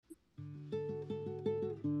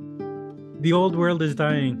The old world is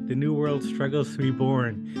dying. The new world struggles to be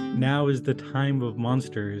born. Now is the time of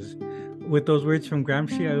monsters. With those words from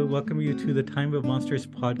Gramsci, I welcome you to the Time of Monsters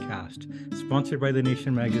podcast, sponsored by The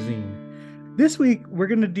Nation magazine. This week, we're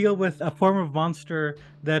going to deal with a form of monster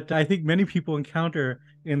that I think many people encounter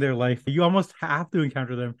in their life. You almost have to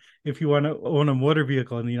encounter them if you want to own a motor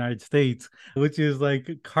vehicle in the United States, which is like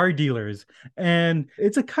car dealers. And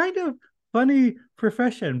it's a kind of funny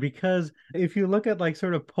profession because if you look at like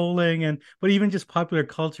sort of polling and but even just popular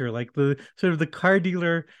culture, like the sort of the car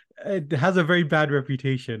dealer, it has a very bad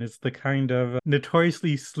reputation. It's the kind of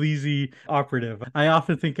notoriously sleazy operative. I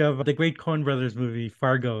often think of the great Coen Brothers movie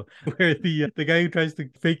Fargo, where the guy who tries to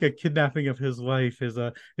fake a kidnapping of his wife is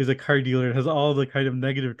a car dealer and has all the kind of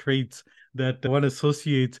negative traits that one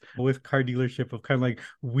associates with car dealership of kind of like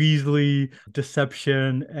Weasley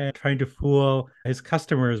deception and trying to fool his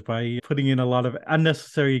customers by putting in a lot of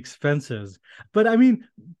unnecessary expenses. But I mean,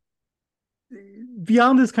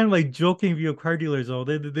 beyond this kind of like joking view of car dealers, though,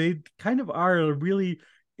 they kind of are a really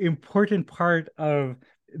important part of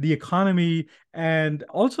the economy and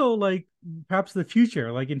also like perhaps the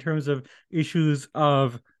future, like in terms of issues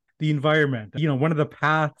of the environment. One of the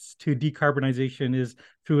paths to decarbonization is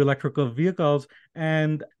through electrical vehicles.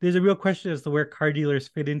 And there's a real question as to where car dealers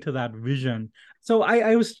fit into that vision. So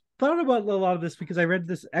I was thought about a lot of this because I read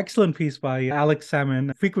this excellent piece by Alex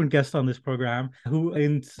Salmon, frequent guest on this program, who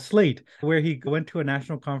in Slate, where he went to a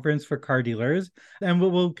national conference for car dealers. And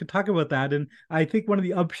we'll talk about that. And I think one of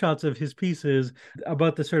the upshots of his piece is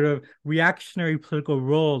about the sort of reactionary political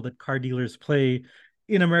role that car dealers play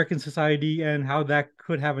in American society and how that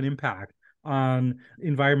could have an impact on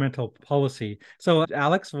environmental policy. So,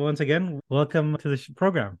 Alex, once again, welcome to the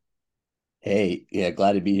program. Hey, yeah,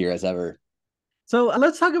 glad to be here as ever. So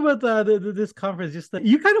let's talk about this conference. Just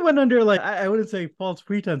you kind of went under like I wouldn't say false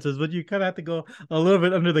pretenses, but you kind of had to go a little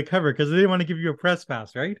bit under the cover because they didn't want to give you a press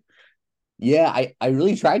pass, right? Yeah, I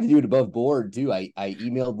really tried to do it above board too. I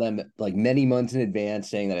emailed them like many months in advance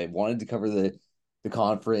saying that I wanted to cover the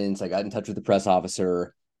conference. I got in touch with the press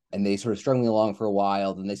officer and they sort of strung me along for a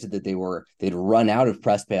while. Then they said that they'd run out of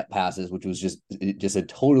passes, which was just a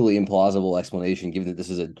totally implausible explanation given that this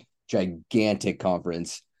is a gigantic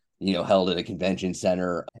conference, held at a convention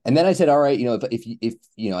center. And then I said, all right, if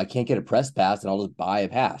I can't get a press pass, then I'll just buy a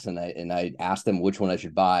pass. And I asked them which one I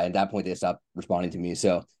should buy. At that point, they stopped responding to me.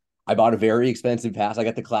 So I bought a very expensive pass. I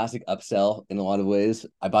got the classic upsell in a lot of ways.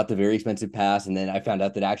 I bought the very expensive pass, and then I found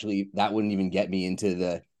out that actually that wouldn't even get me into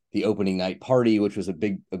the opening night party, which was a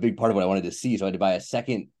big part of what I wanted to see. So I had to buy a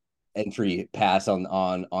second entry pass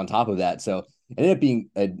on top of that. So it ended up being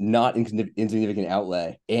a not insignificant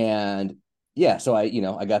outlay. And yeah, so I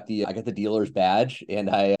got the dealer's badge and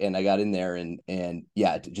I got in there and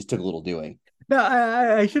yeah, it just took a little doing. No,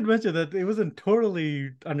 I should mention that it wasn't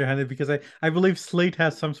totally underhanded because I believe Slate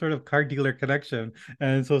has some sort of car dealer connection,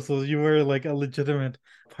 and so you were like a legitimate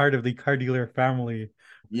part of the car dealer family.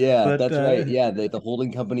 Yeah, But that's right. Yeah, the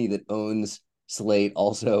holding company that owns Slate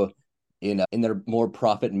also in their more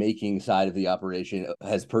profit making side of the operation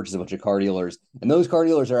has purchased a bunch of car dealers, and those car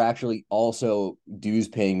dealers are actually also dues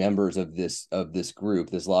paying members of this group,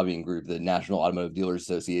 this lobbying group, the National Automotive Dealers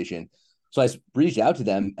Association. So I reached out to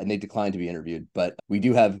them, and they declined to be interviewed. But we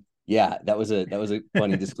do have, yeah, that was a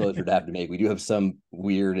funny disclosure to have to make. We do have some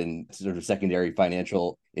weird and sort of secondary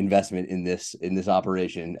financial investment in this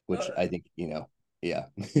operation, which I think yeah.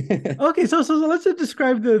 okay, so let's just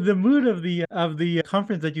describe the mood of the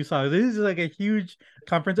conference that you saw. This is like a huge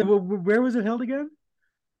conference. Where was it held again?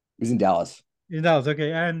 He was in Dallas. In Dallas,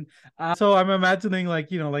 okay. And so I'm imagining a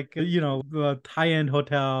high-end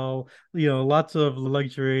hotel, lots of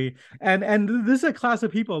luxury, and this is a class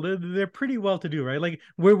of people. They're pretty well to do, right? Like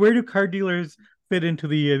where do car dealers fit into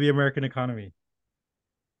the American economy?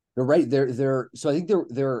 They're right. So I think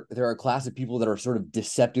there are a class of people that are sort of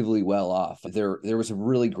deceptively well off. There was a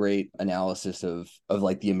really great analysis of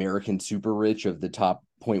like the American super rich of the top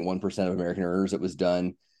 0.1% of American earners that was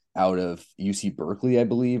done out of UC Berkeley, I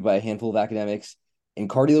believe, by a handful of academics. And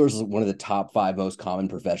car dealers is one of the top five most common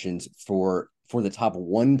professions for the top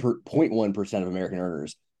 1.1% of American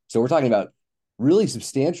earners. So we're talking about really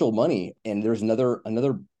substantial money. And there's another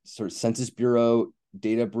sort of Census Bureau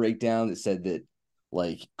data breakdown that said that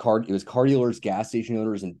it was car dealers, gas station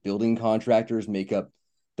owners, and building contractors make up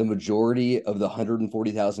the majority of the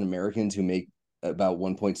 140,000 Americans who make about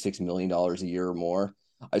 $1.6 million a year or more.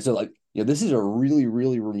 So this is a really,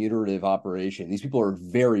 really remunerative operation. These people are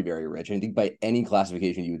very, very rich. I think by any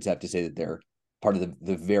classification, you would have to say that they're part of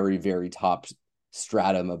the very, very top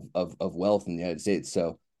stratum of wealth in the United States.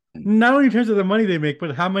 So not only in terms of the money they make,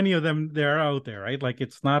 but how many of them there are out there, right? Like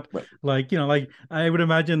it's not Right. like, like I would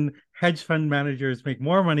imagine hedge fund managers make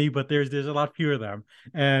more money, but there's a lot fewer of them.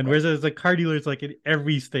 And Right. whereas there's like car dealers like in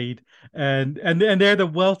every state, and they're the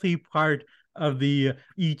wealthy part of the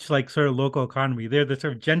each like sort of local economy. They're the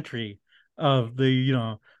sort of gentry of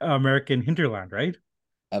the, American hinterland, right?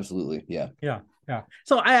 Absolutely. Yeah. Yeah, yeah.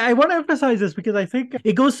 So I want to emphasize this because I think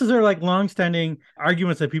it goes to sort of like longstanding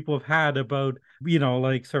arguments that people have had about,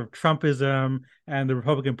 like sort of Trumpism and the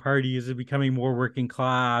Republican Party. Is it becoming more working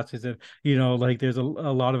class? Is it, like there's a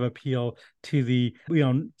lot of appeal to the,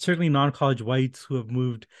 certainly non-college whites who have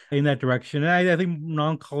moved in that direction. And I think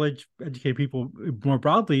non-college educated people more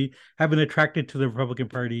broadly have been attracted to the Republican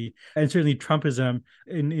Party and certainly Trumpism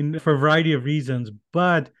in for a variety of reasons.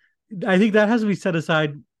 But I think that has to be set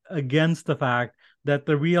aside against the fact that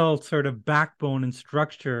the real sort of backbone and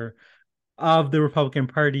structure of the Republican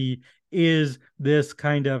Party is this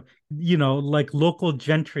kind of, like local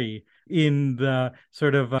gentry in the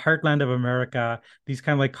sort of heartland of America, these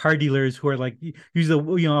kind of like car dealers who are like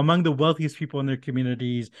usually, among the wealthiest people in their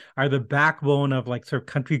communities are the backbone of like sort of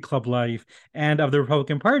country club life and of the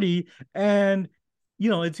Republican Party. And,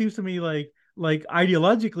 it seems to me like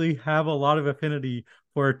ideologically have a lot of affinity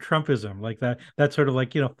for Trumpism, like that sort of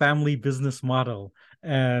like, family business model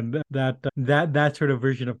and that sort of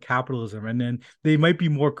version of capitalism. And then they might be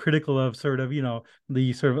more critical of sort of,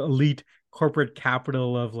 the sort of elite corporate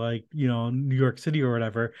capital of like, New York City or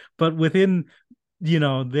whatever. But within,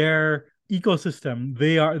 their ecosystem,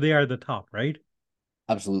 they are the top, right?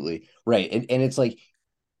 Absolutely. Right. And it's like,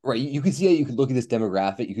 right, you could see how you could look at this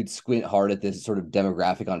demographic, you could squint hard at this sort of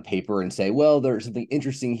demographic on paper and say, well, there's something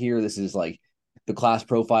interesting here. This is like the class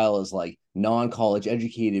profile is like non-college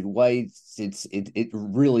educated whites. It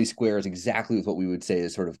really squares exactly with what we would say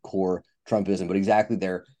is sort of core Trumpism, but exactly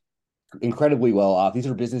they're incredibly well off. These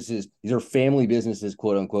are businesses, these are family businesses,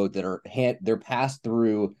 quote unquote, that are they're passed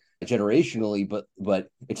through generationally, but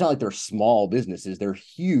it's not like they're small businesses, they're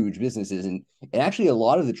huge businesses. And actually a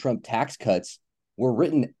lot of the Trump tax cuts were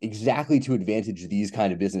written exactly to advantage these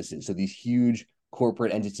kind of businesses. So these huge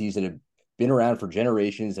corporate entities that have been around for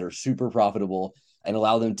generations that are super profitable and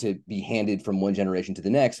allow them to be handed from one generation to the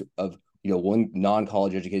next of one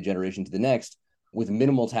non-college educated generation to the next with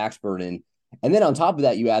minimal tax burden. And then on top of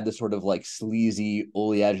that, you add the sort of like sleazy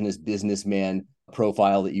oleaginous businessman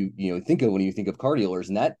profile that you think of when you think of car dealers,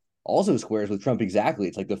 and that also squares with Trump exactly.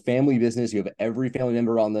 It's like the family business. You have every family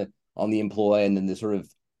member on the employ, and then the sort of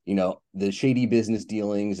the shady business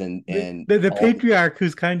dealings and the all. patriarch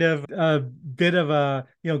who's kind of a bit of a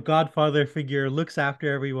godfather figure, looks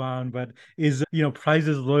after everyone, but is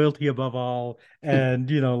prizes loyalty above all. And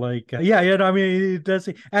like yeah, no, I mean it does,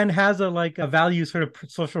 and has a like a value sort of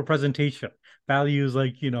social presentation, values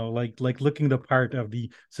like like looking the part of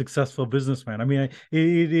the successful businessman. I mean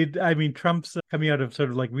I mean Trump's coming out of sort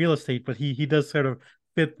of like real estate, but he does sort of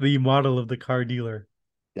fit the model of the car dealer.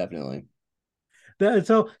 Definitely.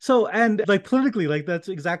 So and like politically, like that's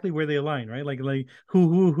exactly where they align, right? Like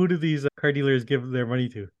who do these car dealers give their money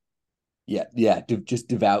to? Yeah, just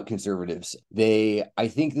devout conservatives. I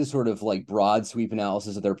think this sort of like broad sweep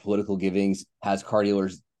analysis of their political givings has car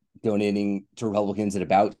dealers donating to Republicans at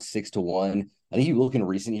about 6 to 1. I think you look in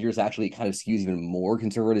recent years, actually, it kind of skews even more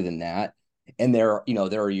conservative than that. And there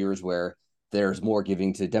are years where there's more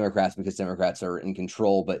giving to Democrats because Democrats are in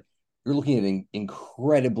control, but you're looking at an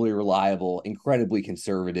incredibly reliable, incredibly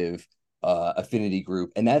conservative affinity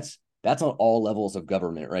group, and that's on all levels of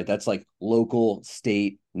government, right? That's like local,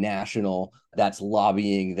 state, national. That's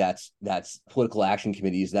lobbying. That's political action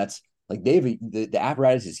committees. That's like the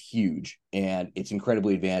apparatus is huge and it's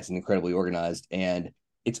incredibly advanced and incredibly organized, and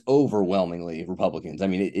it's overwhelmingly Republicans. I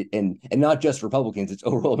mean, and not just Republicans. It's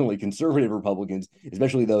overwhelmingly conservative Republicans,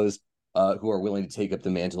 especially those who are willing to take up the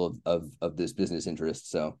mantle of this business interest.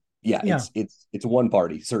 So yeah, Yeah. it's one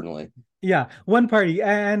party certainly. Yeah, one party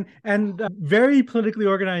and very politically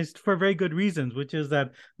organized for very good reasons, which is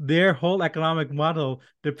that their whole economic model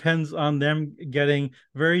depends on them getting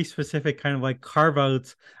very specific kind of like carve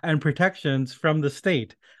outs and protections from the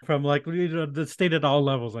state, from like the state at all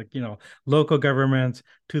levels, like local governments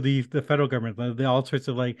to the federal government, all sorts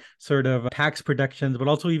of like sort of tax protections, but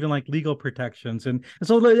also even like legal protections. And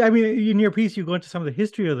so I mean, in your piece, you go into some of the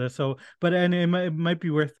history of this. So, but and it might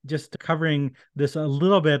be worth just covering this a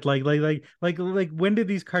little bit, like when did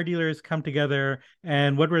these car dealers come together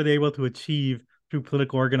and what were they able to achieve through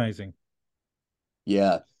political organizing?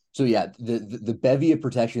 Yeah. So yeah, the bevy of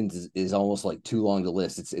protections is almost like too long to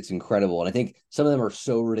list. It's incredible, and I think some of them are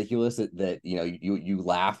so ridiculous that you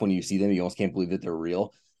laugh when you see them. You almost can't believe that they're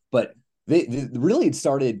real. But really it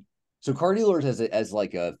started So car dealers as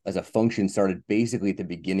a function started basically at the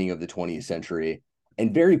beginning of the 20th century,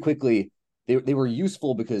 and very quickly they were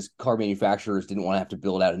useful because car manufacturers didn't want to have to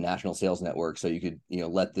build out a national sales network, so you could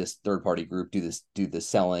let this third party group do the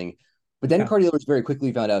selling. But then Yeah. car dealers very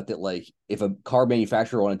quickly found out that like if a car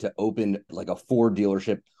manufacturer wanted to open like a Ford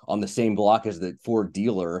dealership on the same block as the Ford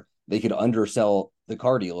dealer, they could undersell the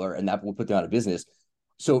car dealer, and that would put them out of business.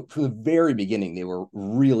 So from the very beginning, they were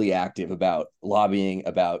really active about lobbying,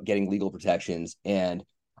 about getting legal protections. And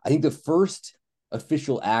I think the first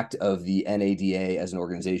official act of the NADA as an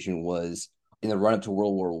organization was in the run up to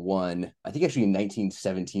World War One. I think actually in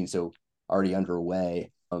 1917, so already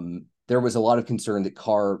underway. There was a lot of concern that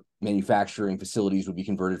car manufacturing facilities would be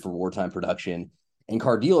converted for wartime production, and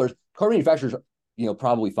car manufacturers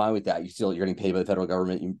probably fine with that. You're getting paid by the federal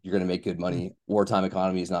government. You're going to make good money. Wartime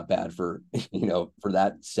economy is not bad for, for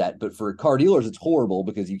that set. But for car dealers, it's horrible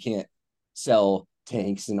because you can't sell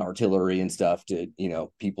tanks and artillery and stuff to,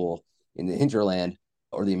 people in the hinterland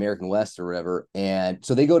or the American West or whatever. And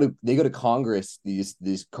so they go to Congress,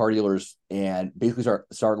 these car dealers, and basically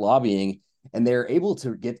start lobbying, and they're able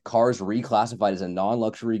to get cars reclassified as a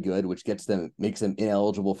non-luxury good, which makes them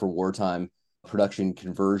ineligible for wartime production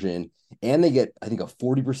conversion. And they get, I think, a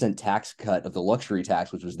 40% tax cut of the luxury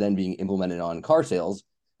tax, which was then being implemented on car sales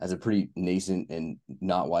as a pretty nascent and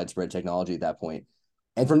not widespread technology at that point.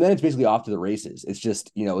 And from then, it's basically off to the races. It's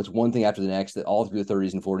just, it's one thing after the next, that all through the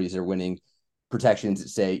 30s and 40s, they're winning protections that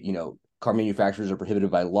say, car manufacturers are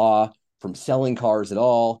prohibited by law from selling cars at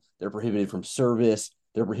all. They're prohibited from service.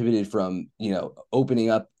 They're prohibited from, opening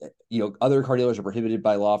up, other car dealers are prohibited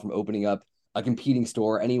by law from opening up a competing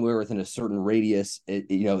store anywhere within a certain radius.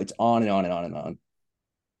 It's on and on and on and on.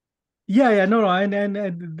 Yeah, no,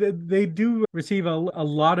 and they do receive a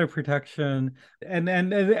lot of protection,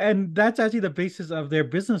 and that's actually the basis of their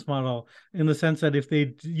business model, in the sense that if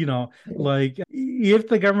they, like if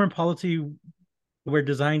the government policy were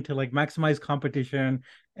designed to like maximize competition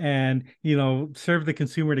and serve the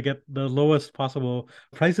consumer to get the lowest possible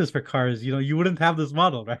prices for cars, you wouldn't have this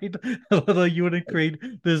model, right? Like you wouldn't create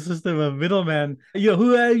this system of middlemen,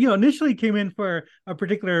 who initially came in for a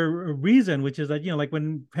particular reason, which is that like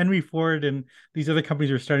when Henry Ford and these other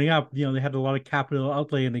companies were starting up, they had a lot of capital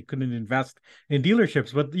outlay and they couldn't invest in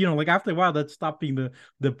dealerships. But like after a while, that stopped being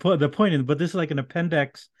the point. But this is like an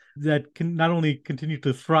appendix that can not only continue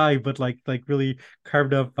to thrive, but like really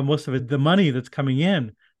carved up most of it, the money that's coming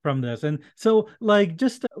in from this. And so like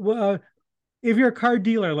just if you're a car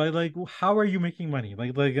dealer, like how are you making money?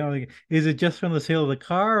 Like is it just from the sale of the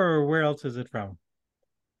car, or where else is it from?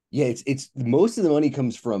 Yeah, it's most of the money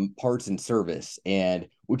comes from parts and service, and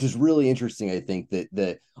which is really interesting. I think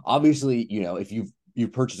that obviously, if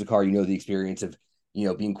you've purchased a car, the experience of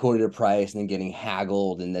being quoted a price and then getting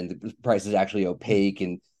haggled, and then the price is actually opaque,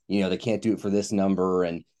 and they can't do it for this number,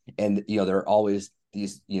 and there are always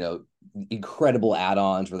these incredible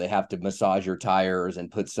add-ons where they have to massage your tires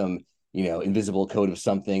and put some invisible coat of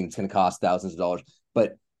something that's going to cost thousands of dollars.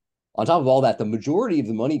 But on top of all that, the majority of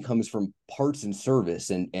the money comes from parts and service,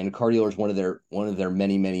 and car dealers, one of their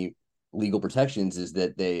many legal protections is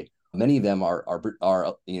that many of them are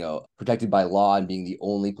protected by law and being the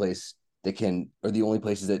only place that can, or the only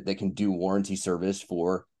places that can do warranty service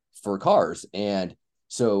for cars. And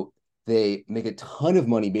so they make a ton of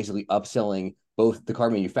money basically upselling both the car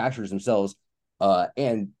manufacturers themselves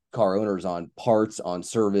and car owners on parts, on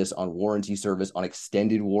service, on warranty service, on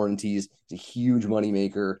extended warranties. It's a huge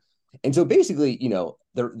moneymaker. And so basically,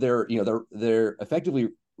 they're effectively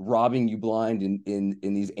robbing you blind in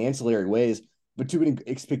these ancillary ways, but to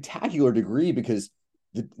a spectacular degree, because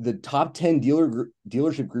the top 10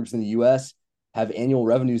 dealership groups in the US have annual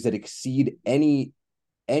revenues that exceed any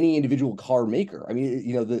individual car maker. I mean,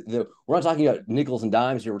 we're not talking about nickels and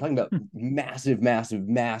dimes here. We're talking about massive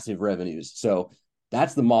revenues. So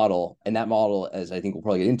that's the model, and that model, as I think we'll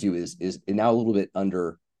probably get into, is now a little bit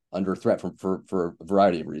under threat for a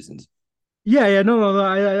variety of reasons. Yeah, no.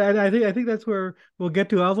 I think that's where we'll get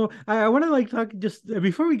to. Also, I want to like talk just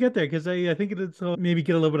before we get there, because I think it's maybe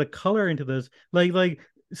get a little bit of color into this.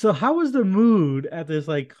 So how was the mood at this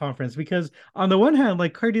like conference? Because on the one hand,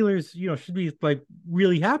 like car dealers, should be like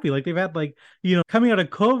really happy. Like they've had like, coming out of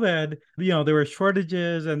COVID, there were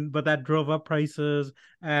shortages, but that drove up prices,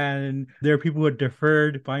 and there are people who had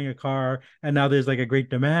deferred buying a car, and now there's like a great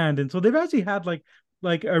demand. And so they've actually had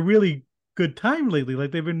like a really good time lately.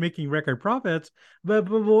 Like they've been making record profits. But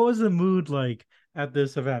what was the mood like at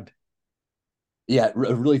this event? Yeah,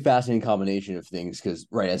 a really fascinating combination of things because,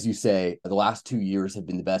 right, as you say, the last 2 years have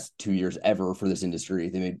been the best 2 years ever for this industry.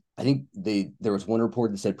 They made, I think there was one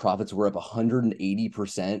report that said profits were up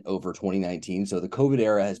 180% over 2019. So the COVID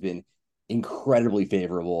era has been incredibly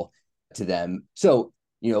favorable to them. So,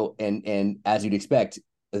 and as you'd expect,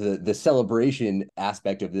 the celebration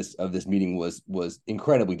aspect of this meeting was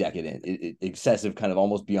incredibly decadent, excessive, kind of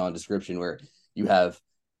almost beyond description, where you have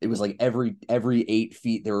it was like every 8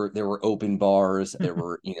 feet there were open bars. There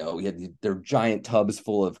were, we had there were giant tubs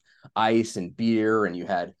full of ice and beer, and you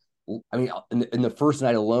had, I mean, in the first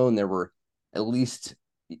night alone at least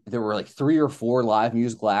there were like 3 or 4 live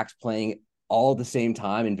musical acts playing all at the same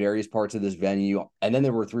time in various parts of this venue, and then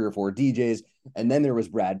there were 3 or 4 DJs, and then there was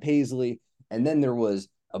Brad Paisley, and then there was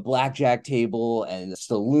a blackjack table and a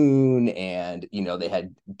saloon, and they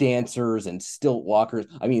had dancers and stilt walkers.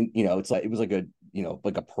 I mean, it was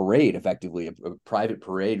like a parade, effectively a private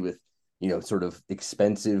parade with sort of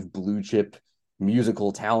expensive blue chip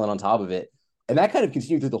musical talent on top of it. And that kind of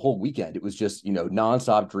continued through the whole weekend. It was just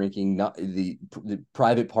nonstop drinking, not the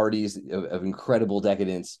private parties of incredible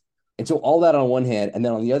decadence. And so all that on one hand, and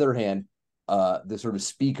then on the other hand, the sort of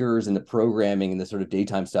speakers and the programming and the sort of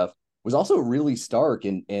daytime stuff was also really stark.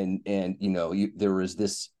 And there was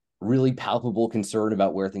this really palpable concern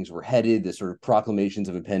about where things were headed, the sort of proclamations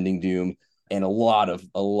of impending doom, and a lot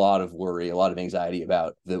of worry, a lot of anxiety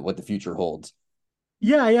about what the future holds.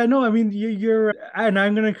 Yeah, yeah, no, I mean, you're, and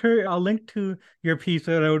I'm going to encourage, I'll link to your piece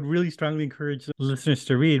that I would really strongly encourage listeners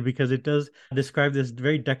to read because it does describe this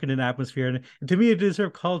very decadent atmosphere. And to me, it is sort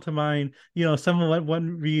of called to mind, some of what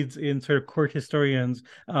one reads in sort of court historians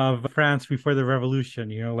of France before the revolution,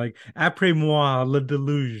 like après moi, le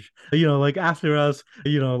déluge, like after us,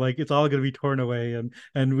 like it's all going to be torn away.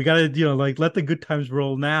 And we got to, like let the good times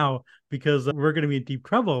roll now because we're going to be in deep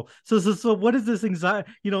trouble. So what is this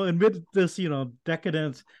anxiety, amid this,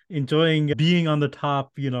 decadence, enjoying being on the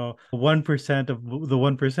top, 1% of the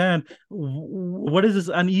 1%, what is this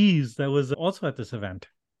unease that was also at this event?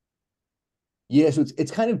 Yeah, so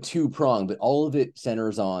it's kind of two pronged, but all of it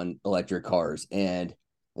centers on electric cars. And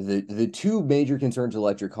the two major concerns of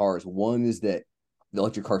electric cars, one is that the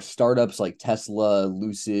electric car startups like Tesla,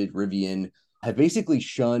 Lucid, Rivian have basically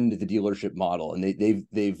shunned the dealership model, and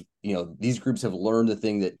they've these groups have learned the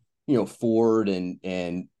thing that Ford and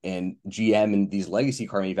GM and these legacy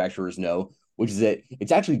car manufacturers know, which is that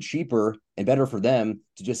it's actually cheaper and better for them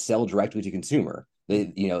to just sell directly to consumer.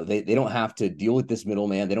 They don't have to deal with this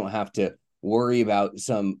middleman. They don't have to worry about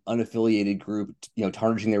some unaffiliated group,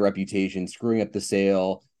 tarnishing their reputation, screwing up the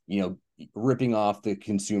sale, ripping off the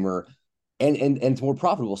consumer, and it's more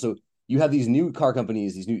profitable. So you have these new car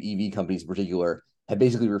companies, these new EV companies in particular, have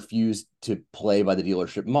basically refused to play by the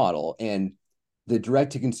dealership model. And the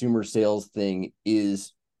direct to consumer sales thing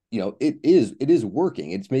is, it is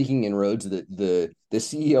working. It's making inroads. The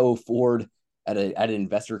CEO of Ford at an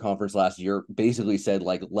investor conference last year basically said,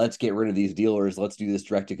 like, let's get rid of these dealers, let's do this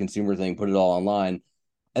direct to consumer thing, put it all online,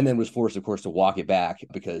 and then was forced, of course, to walk it back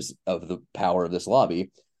because of the power of this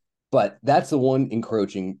lobby. But that's the one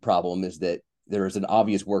encroaching problem, is that there is an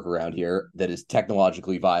obvious workaround here that is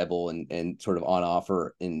technologically viable and sort of on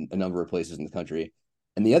offer in a number of places in the country.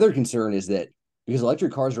 And the other concern is that because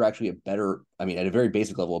electric cars are actually at a very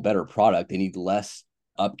basic level, a better product, they need less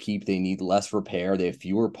upkeep, they need less repair, they have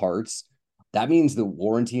fewer parts. That means the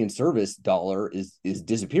warranty and service dollar is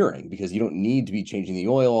disappearing because you don't need to be changing the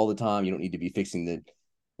oil all the time. You don't need to be fixing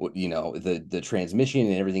the transmission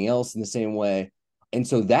and everything else in the same way. And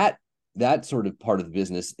so that sort of part of the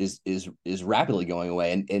business is rapidly going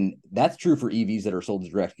away. And that's true for EVs that are sold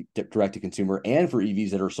direct to consumer and for EVs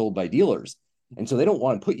that are sold by dealers. And so they don't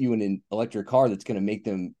want to put you in an electric car that's going to make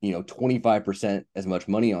them, 25% as much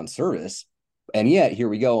money on service. And yet here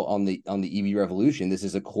we go on the EV revolution. This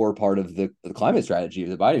is a core part of the climate strategy of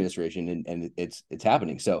the Biden administration, and it's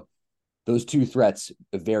happening. So those two threats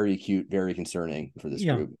are very acute, very concerning for this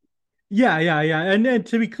Yeah. group. Yeah, yeah, yeah. And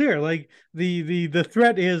to be clear, like the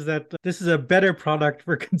threat is that this is a better product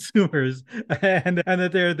for consumers and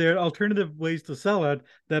that there are alternative ways to sell it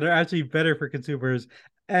that are actually better for consumers.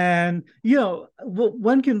 And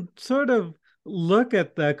one can sort of look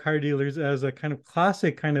at the car dealers as a kind of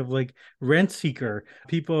classic kind of like rent seeker,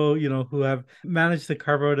 people, who have managed to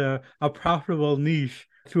carve out a profitable niche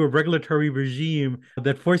through a regulatory regime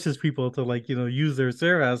that forces people to like use their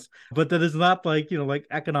service, but that is not like like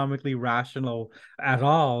economically rational at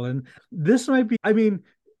all. And this might be, I mean,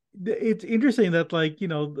 it's interesting that, like,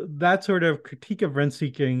 that sort of critique of rent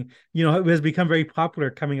seeking, has become very popular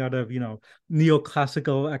coming out of,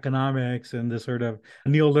 neoclassical economics and this sort of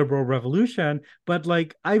neoliberal revolution. But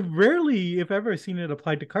like, I've rarely, if ever, seen it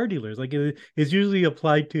applied to car dealers. Like, it's usually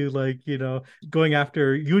applied to, like, going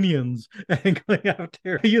after unions and going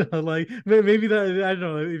after, like, maybe that, I don't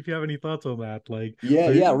know if you have any thoughts on that. Like, Yeah,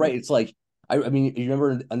 or, yeah, right. It's like I mean, you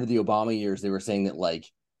remember under the Obama years, they were saying that like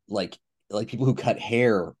like people who cut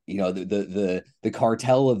hair, the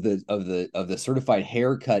cartel of the certified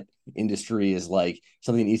haircut industry is like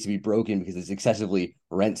something that needs to be broken because it's excessively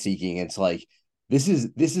rent seeking. It's like this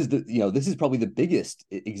is the this is probably the biggest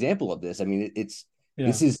example of this. I mean, yeah.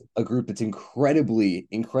 this is a group that's incredibly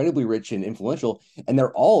rich and influential, and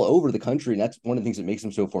they're all over the country. And that's one of the things that makes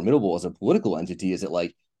them so formidable as a political entity. Is that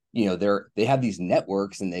like they have these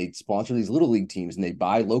networks and they sponsor these little league teams and they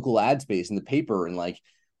buy local ad space in the paper and like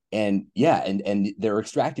and yeah and they're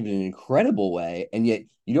extractive in an incredible way, and yet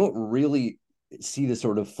you don't really see the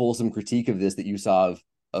sort of fulsome critique of this that you saw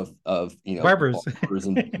of Barbers. barbers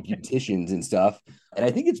and beauticians and stuff. And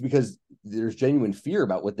I think it's because there's genuine fear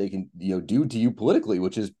about what they can do to you politically,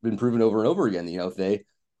 which has been proven over and over again.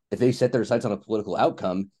 If they set their sights on a political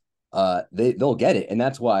outcome, they'll get it. And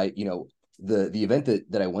that's why the event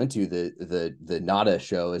that I went to, the NADA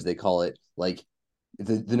show, as they call it, like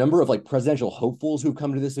the number of like presidential hopefuls who've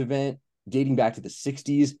come to this event dating back to the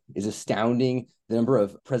 60s is astounding. The number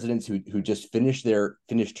of presidents who just finished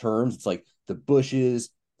terms, it's like the Bushes,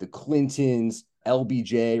 the Clintons,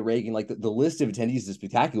 LBJ, Reagan, like the list of attendees is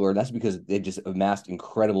spectacular. And that's because they've just amassed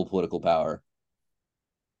incredible political power.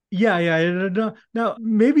 Yeah, yeah. Now,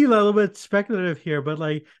 maybe a little bit speculative here, but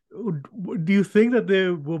like, do you think that they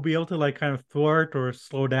will be able to, like, kind of thwart or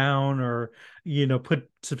slow down or, put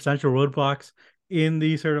substantial roadblocks in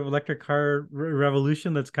the sort of electric car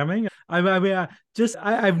revolution that's coming? I mean,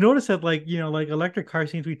 I've noticed that, like, like electric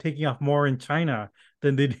cars seem to be taking off more in China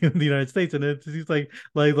than they do in the United States, and it seems like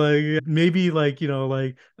maybe, like,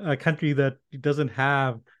 like a country that doesn't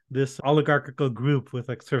have this oligarchical group with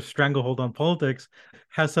like sort of stranglehold on politics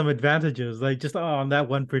has some advantages, like just on that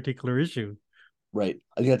one particular issue. Right.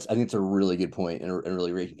 I think it's a really good point and a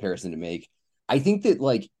really great comparison to make. I think that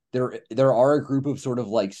like there are a group of sort of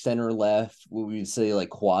like center left, what we would say like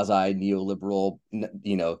quasi neoliberal,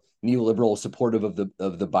 neoliberal supportive of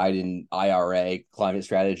the Biden IRA climate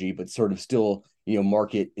strategy, but sort of still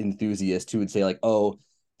market enthusiasts who would say like, oh,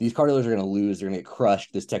 these car dealers are going to lose, they're going to get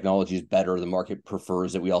crushed. This technology is better. The market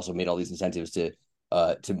prefers it. We also made all these incentives to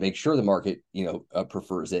make sure the market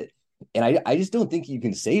prefers it. And I just don't think you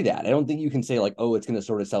can say that. I don't think you can say like, oh, it's going to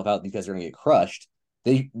sort itself out. These guys are going to get crushed.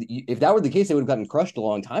 If that were the case, they would have gotten crushed a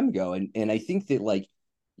long time ago. And I think that like,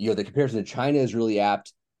 the comparison to China is really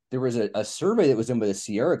apt. There was a survey that was done by the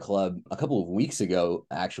Sierra Club a couple of weeks ago,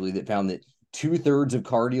 actually, that found that 2/3 of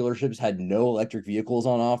car dealerships had no electric vehicles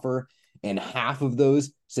on offer, and half of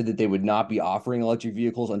those said that they would not be offering electric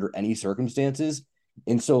vehicles under any circumstances.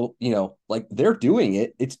 And so, like they're doing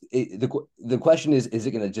it. The question is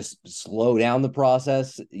it going to just slow down the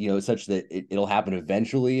process, such that it'll happen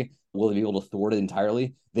eventually? Will they be able to thwart it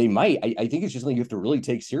entirely? They might. I think it's just something you have to really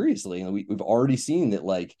take seriously. And we've already seen that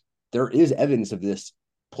like there is evidence of this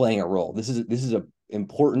playing a role. This is a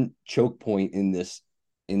important choke point in this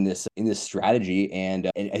strategy, and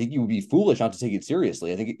I think you would be foolish not to take it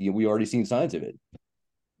seriously. I think we already seen signs of it.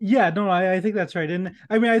 Yeah, no, I think that's right. And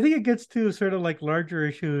I mean, I think it gets to sort of like larger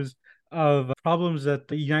issues of problems that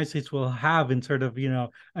the United States will have in sort of,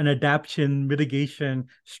 an adaptation mitigation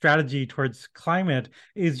strategy towards climate.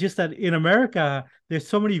 Is just that in America, there's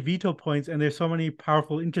so many veto points and there's so many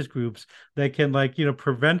powerful interest groups that can, like,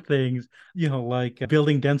 prevent things, like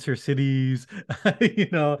building denser cities,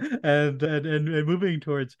 and moving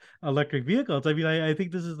towards electric vehicles. I mean, I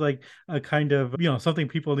think this is like a kind of, something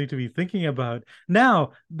people need to be thinking about.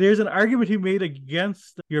 Now, there's an argument he made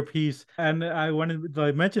against your piece, and I wanted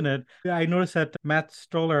to mention it. I noticed that Matt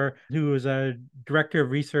Stoller, who is a director of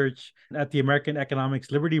research at the American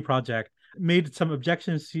Economics Liberty Project, made some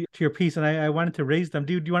objections to your piece, and I wanted to raise them.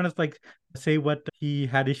 Do you want to, like, say what he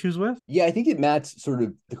had issues with? Yeah, I think that Matt's sort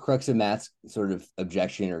of the crux of Matt's sort of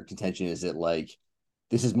objection or contention is that like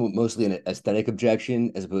this is mostly an aesthetic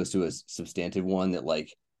objection as opposed to a substantive one, that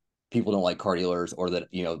like people don't like car dealers, or that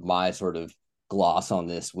my sort of gloss on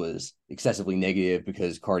this was excessively negative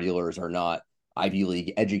because car dealers are not Ivy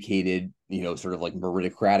League educated, sort of like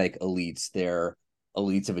meritocratic elites. They're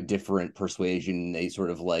elites of a different persuasion. They sort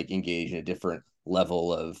of like engage in a different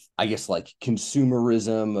level of, I guess, like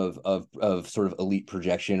consumerism of sort of elite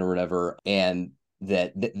projection or whatever. And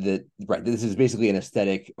that right, this is basically an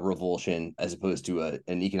aesthetic revulsion as opposed to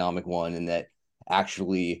an economic one, and that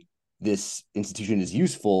actually this institution is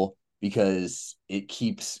useful because it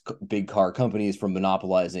keeps big car companies from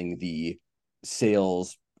monopolizing the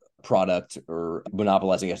sales product or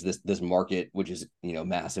monopolizing, I guess, this market, which is, you know,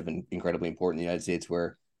 massive and incredibly important in the United States,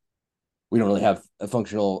 where we don't really have a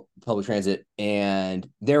functional public transit, and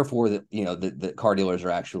therefore the car dealers are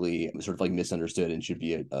actually sort of like misunderstood and should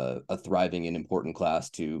be a thriving and important class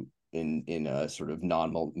to in a sort of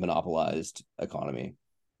non-monopolized economy.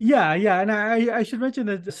 Yeah, yeah, and I should mention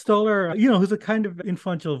that Stoller, who's a kind of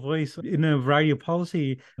influential voice in a variety of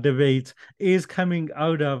policy debates, is coming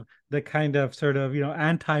out of the kind of sort of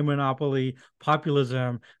anti-monopoly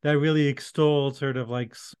populism that really extols sort of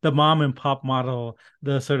like the mom and pop model,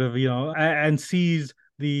 the sort of and sees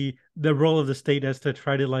the role of the state as to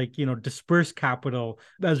try to like disperse capital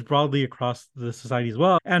as broadly across the society as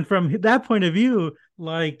well. And from that point of view,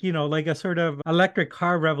 like like a sort of electric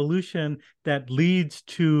car revolution that leads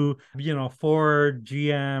to Ford,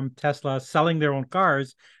 GM, Tesla selling their own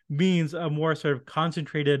cars means a more sort of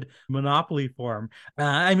concentrated monopoly form.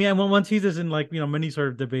 I mean, one sees this in like many sort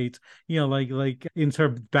of debates. Like in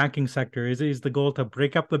sort of banking sector, is the goal to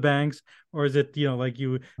break up the banks, or is it like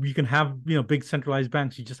you can have big centralized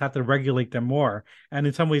banks, you just have to regulate them more? And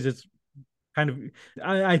in some ways, it's kind of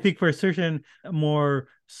I think for a certain more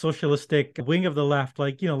socialistic wing of the left,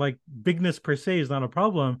 like bigness per se is not a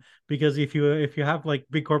problem, because if you have like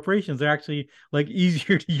big corporations, they're actually like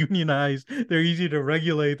easier to unionize, they're easier to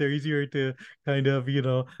regulate, they're easier to kind of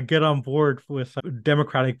get on board with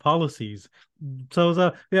democratic policies.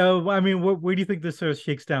 So yeah, I mean, where do you think this sort of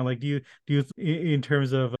shakes down? Like, do you in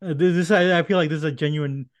terms of this, I feel like this is a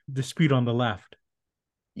genuine dispute on the left.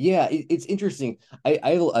 Yeah, it's interesting. I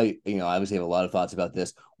obviously have a lot of thoughts about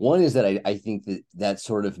this. One is that I think that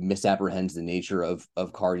sort of misapprehends the nature of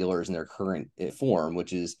car dealers in their current form,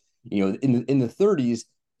 which is, in the 30s,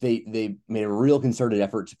 they made a real concerted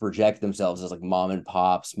effort to project themselves as like mom and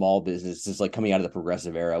pop small businesses, like coming out of the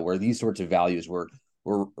progressive era, where these sorts of values were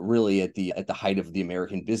really at the height of the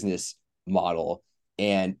American business model.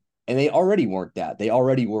 And they already weren't that. They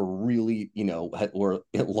already were really, were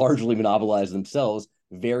largely monopolized themselves,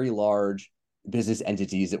 very large business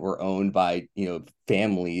entities that were owned by,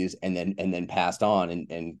 families, and then passed on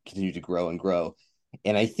and continue to grow and grow.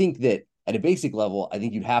 And I think that at a basic level, I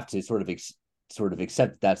think you'd have to sort of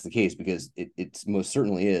accept that that's the case, because it's most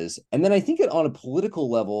certainly is. And then I think that on a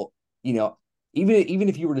political level, even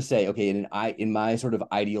if you were to say, okay, in my sort of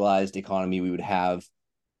idealized economy, we would have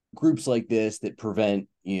groups like this that prevent,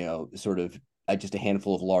 sort of just a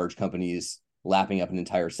handful of large companies lapping up an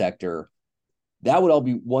entire sector. That would all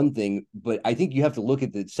be one thing, but I think you have to look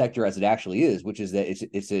at the sector as it actually is, which is that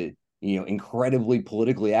it's a incredibly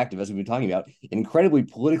politically active, as we've been talking about, an incredibly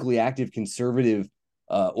politically active conservative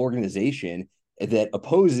organization that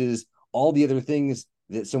opposes all the other things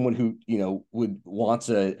that someone who would wants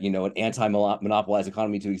an anti-monopolized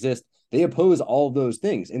economy to exist. They oppose all of those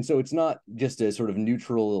things, and so it's not just a sort of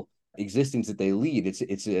neutral existence that they lead.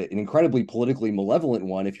 An incredibly politically malevolent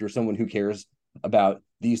one if you're someone who cares about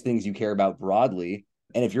these things you care about broadly,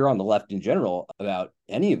 and if you're on the left in general about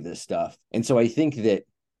any of this stuff. And so I think that,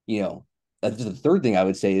 that's the third thing I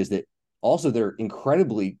would say, is that also they're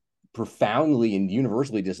incredibly profoundly and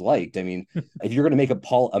universally disliked. I mean, if you're going to make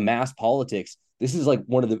a mass politics, this is like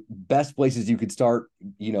one of the best places you could start,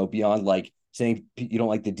 beyond like saying you don't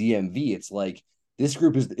like the DMV. It's like this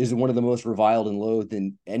group is one of the most reviled and loathed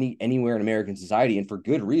in anywhere in American society, and for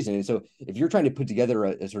good reason. And so if you're trying to put together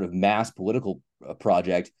a sort of mass political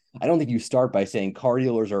project, I don't think you start by saying car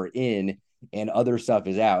dealers are in and other stuff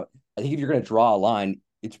is out. I think if you're going to draw a line,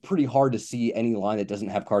 it's pretty hard to see any line that doesn't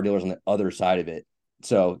have car dealers on the other side of it.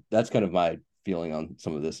 So that's kind of my feeling on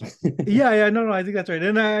some of this. Yeah, no, I think that's right.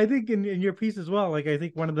 And I think in your piece as well, like I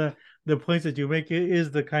think one of the points that you make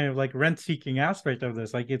is the kind of like rent seeking aspect of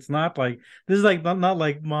this. Like it's not like this is like not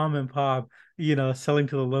like mom and pop, selling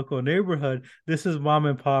to the local neighborhood. This is mom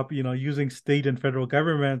and pop, using state and federal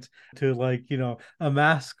governments to like,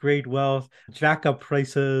 amass great wealth, jack up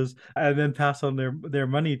prices, and then pass on their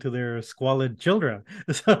money to their squalid children.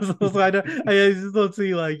 So I just don't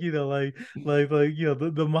see like,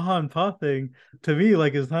 the mom and pop thing to me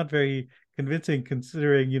like is not very convincing,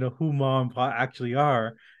 considering who mom and pop actually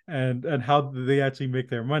are, and how they actually make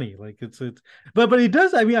their money. Like it's but it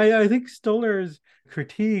does, I mean, I think Stoller's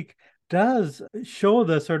critique does show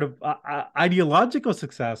the sort of ideological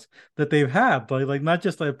success that they've had, like not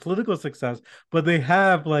just like political success, but they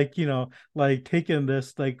have like like taken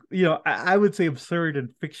this like I would say absurd and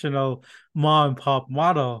fictional mom and pop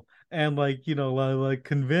model, and like like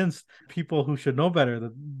convinced people who should know better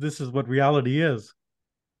that this is what reality is.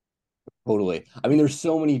 Totally. I mean, there's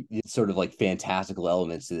so many sort of like fantastical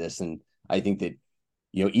elements to this, and I think that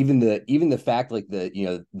even the fact like that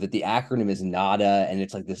the acronym is NADA, and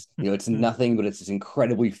it's like this, it's nothing, but it's this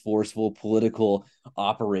incredibly forceful political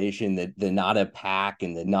operation, that the NADA pack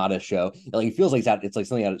and the NADA show, like it feels like it's like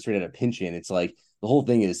something straight out of Pynchon. It's like the whole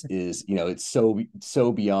thing is it's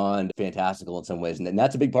so beyond fantastical in some ways, and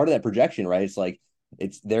that's a big part of that projection, right? It's like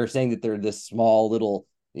they're saying that they're this small little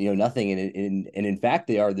nothing, and in fact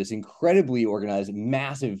they are this incredibly organized,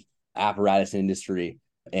 massive apparatus industry.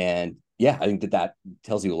 And yeah, I think that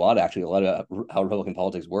tells you a lot, actually, a lot about how Republican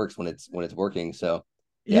politics works when it's working. So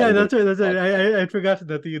yeah, I Yeah, think that's right. That's right. I forgot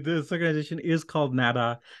that this organization is called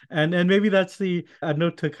NADA, and maybe that's the a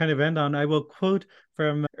note to kind of end on. I will quote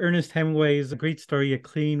from Ernest Hemingway's great story, A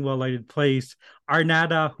Clean, Well-Lighted Place. Our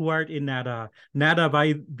NADA, who art in NADA,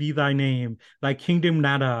 NADA be thy name, thy kingdom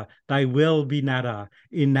NADA, thy will be NADA,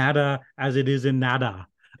 in NADA as it is in NADA.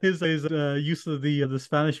 His use of the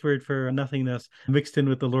Spanish word for nothingness mixed in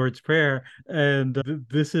with the Lord's Prayer, and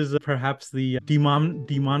this is perhaps the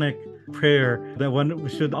demonic prayer that one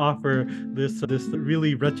should offer this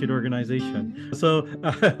really wretched organization. So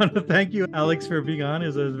I want to thank you, Alex, for being on. It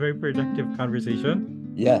was a very productive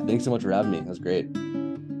conversation. yeah, thanks so much for having me. That was great.